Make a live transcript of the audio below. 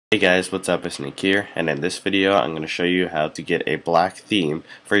Hey guys, what's up? It's Nick here, and in this video I'm going to show you how to get a black theme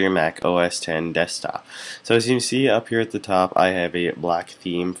for your Mac OS X desktop. So as you can see up here at the top, I have a black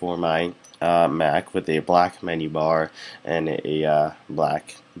theme for my Mac with a black menu bar and a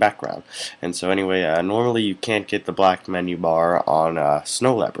black background. And so anyway, normally you can't get the black menu bar on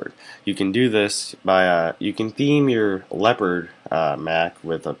Snow Leopard. You can do this by, you can theme your Leopard Mac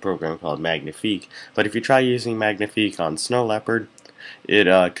with a program called Magnifique, but if you try using Magnifique on Snow Leopard, it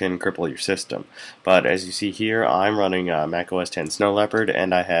can cripple your system. But as you see here, I'm running Mac OS X Snow Leopard,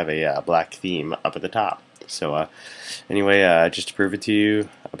 and I have a black theme up at the top. So anyway, just to prove it to you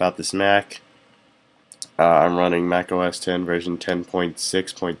about this Mac, I'm running Mac OS X version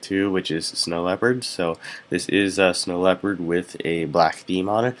 10.6.2, which is Snow Leopard. So this is Snow Leopard with a black theme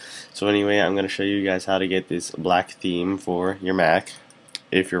on it. So anyway, I'm going to show you guys how to get this black theme for your Mac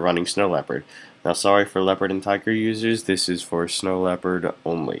if you're running Snow Leopard. Now, sorry for Leopard and Tiger users, this is for Snow Leopard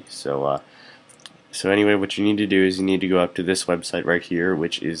only. So anyway, what you need to do is you need to go up to this website right here,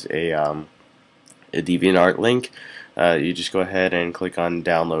 which is a DeviantArt link. You just go ahead and click on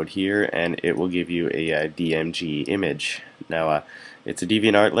download here, and it will give you a DMG image. Now, it's a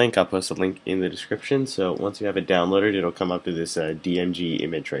DeviantArt link. I'll post a link in the description. So once you have it downloaded, it'll come up to this DMG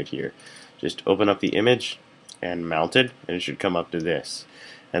image right here. Just open up the image and mount it, and it should come up to this.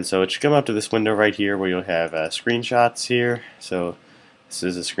 And so it should come up to this window right here where you'll have screenshots here. So this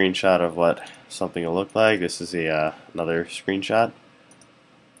is a screenshot of what something will look like. This is another screenshot.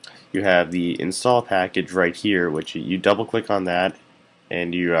 You have the install package right here, which you double click on that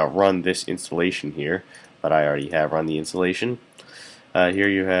and you run this installation here. But I already have run the installation. Here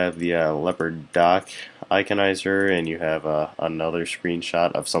you have the Leopard dock iconizer, and you have another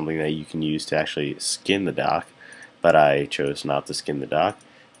screenshot of something that you can use to actually skin the dock. But I chose not to skin the dock.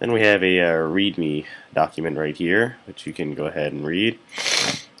 Then we have a README document right here, which you can go ahead and read.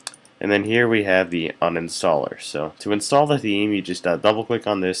 And then here we have the uninstaller. So to install the theme, you just double click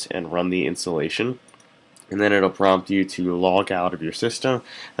on this and run the installation. And then it'll prompt you to log out of your system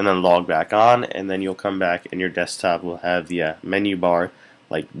and then log back on, and then you'll come back and your desktop will have the menu bar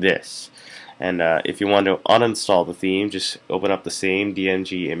like this. And if you want to uninstall the theme, just open up the same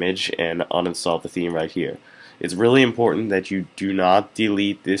DMG image and uninstall the theme right here. It's really important that you do not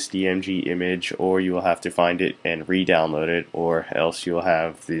delete this DMG image, or you will have to find it and re-download it, or else you'll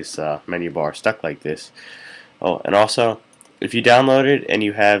have this menu bar stuck like this. Oh, and also, if you download it and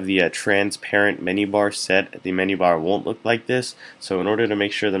you have the transparent menu bar set, the menu bar won't look like this. So in order to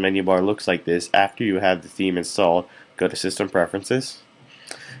make sure the menu bar looks like this, after you have the theme installed, go to System Preferences,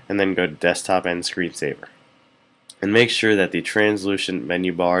 and then go to Desktop and Screensaver. And make sure that the translucent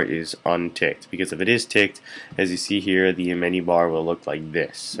menu bar is unticked, because if it is ticked, as you see here, the menu bar will look like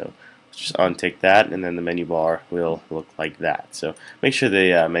this. So just untick that, and then the menu bar will look like that. So make sure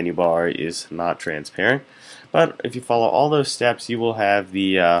the menu bar is not transparent. But if you follow all those steps, you will have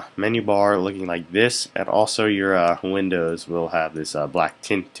the menu bar looking like this, and also your windows will have this black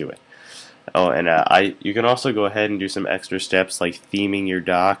tint to it. Oh, and you can also go ahead and do some extra steps like theming your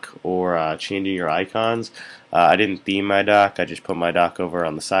dock or changing your icons. I didn't theme my dock, I just put my dock over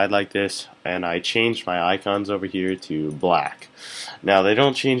on the side like this, and I changed my icons over here to black. Now, they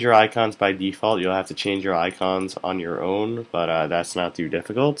don't change your icons by default. You'll have to change your icons on your own, but that's not too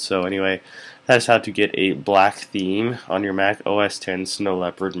difficult. So anyway, that's how to get a black theme on your Mac OS X Snow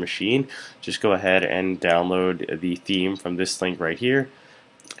Leopard machine. Just go ahead and download the theme from this link right here,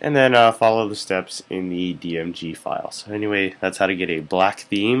 and then follow the steps in the DMG file. So anyway, that's how to get a black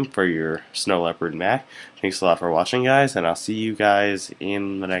theme for your Snow Leopard Mac. Thanks a lot for watching, guys, and I'll see you guys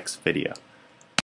in the next video.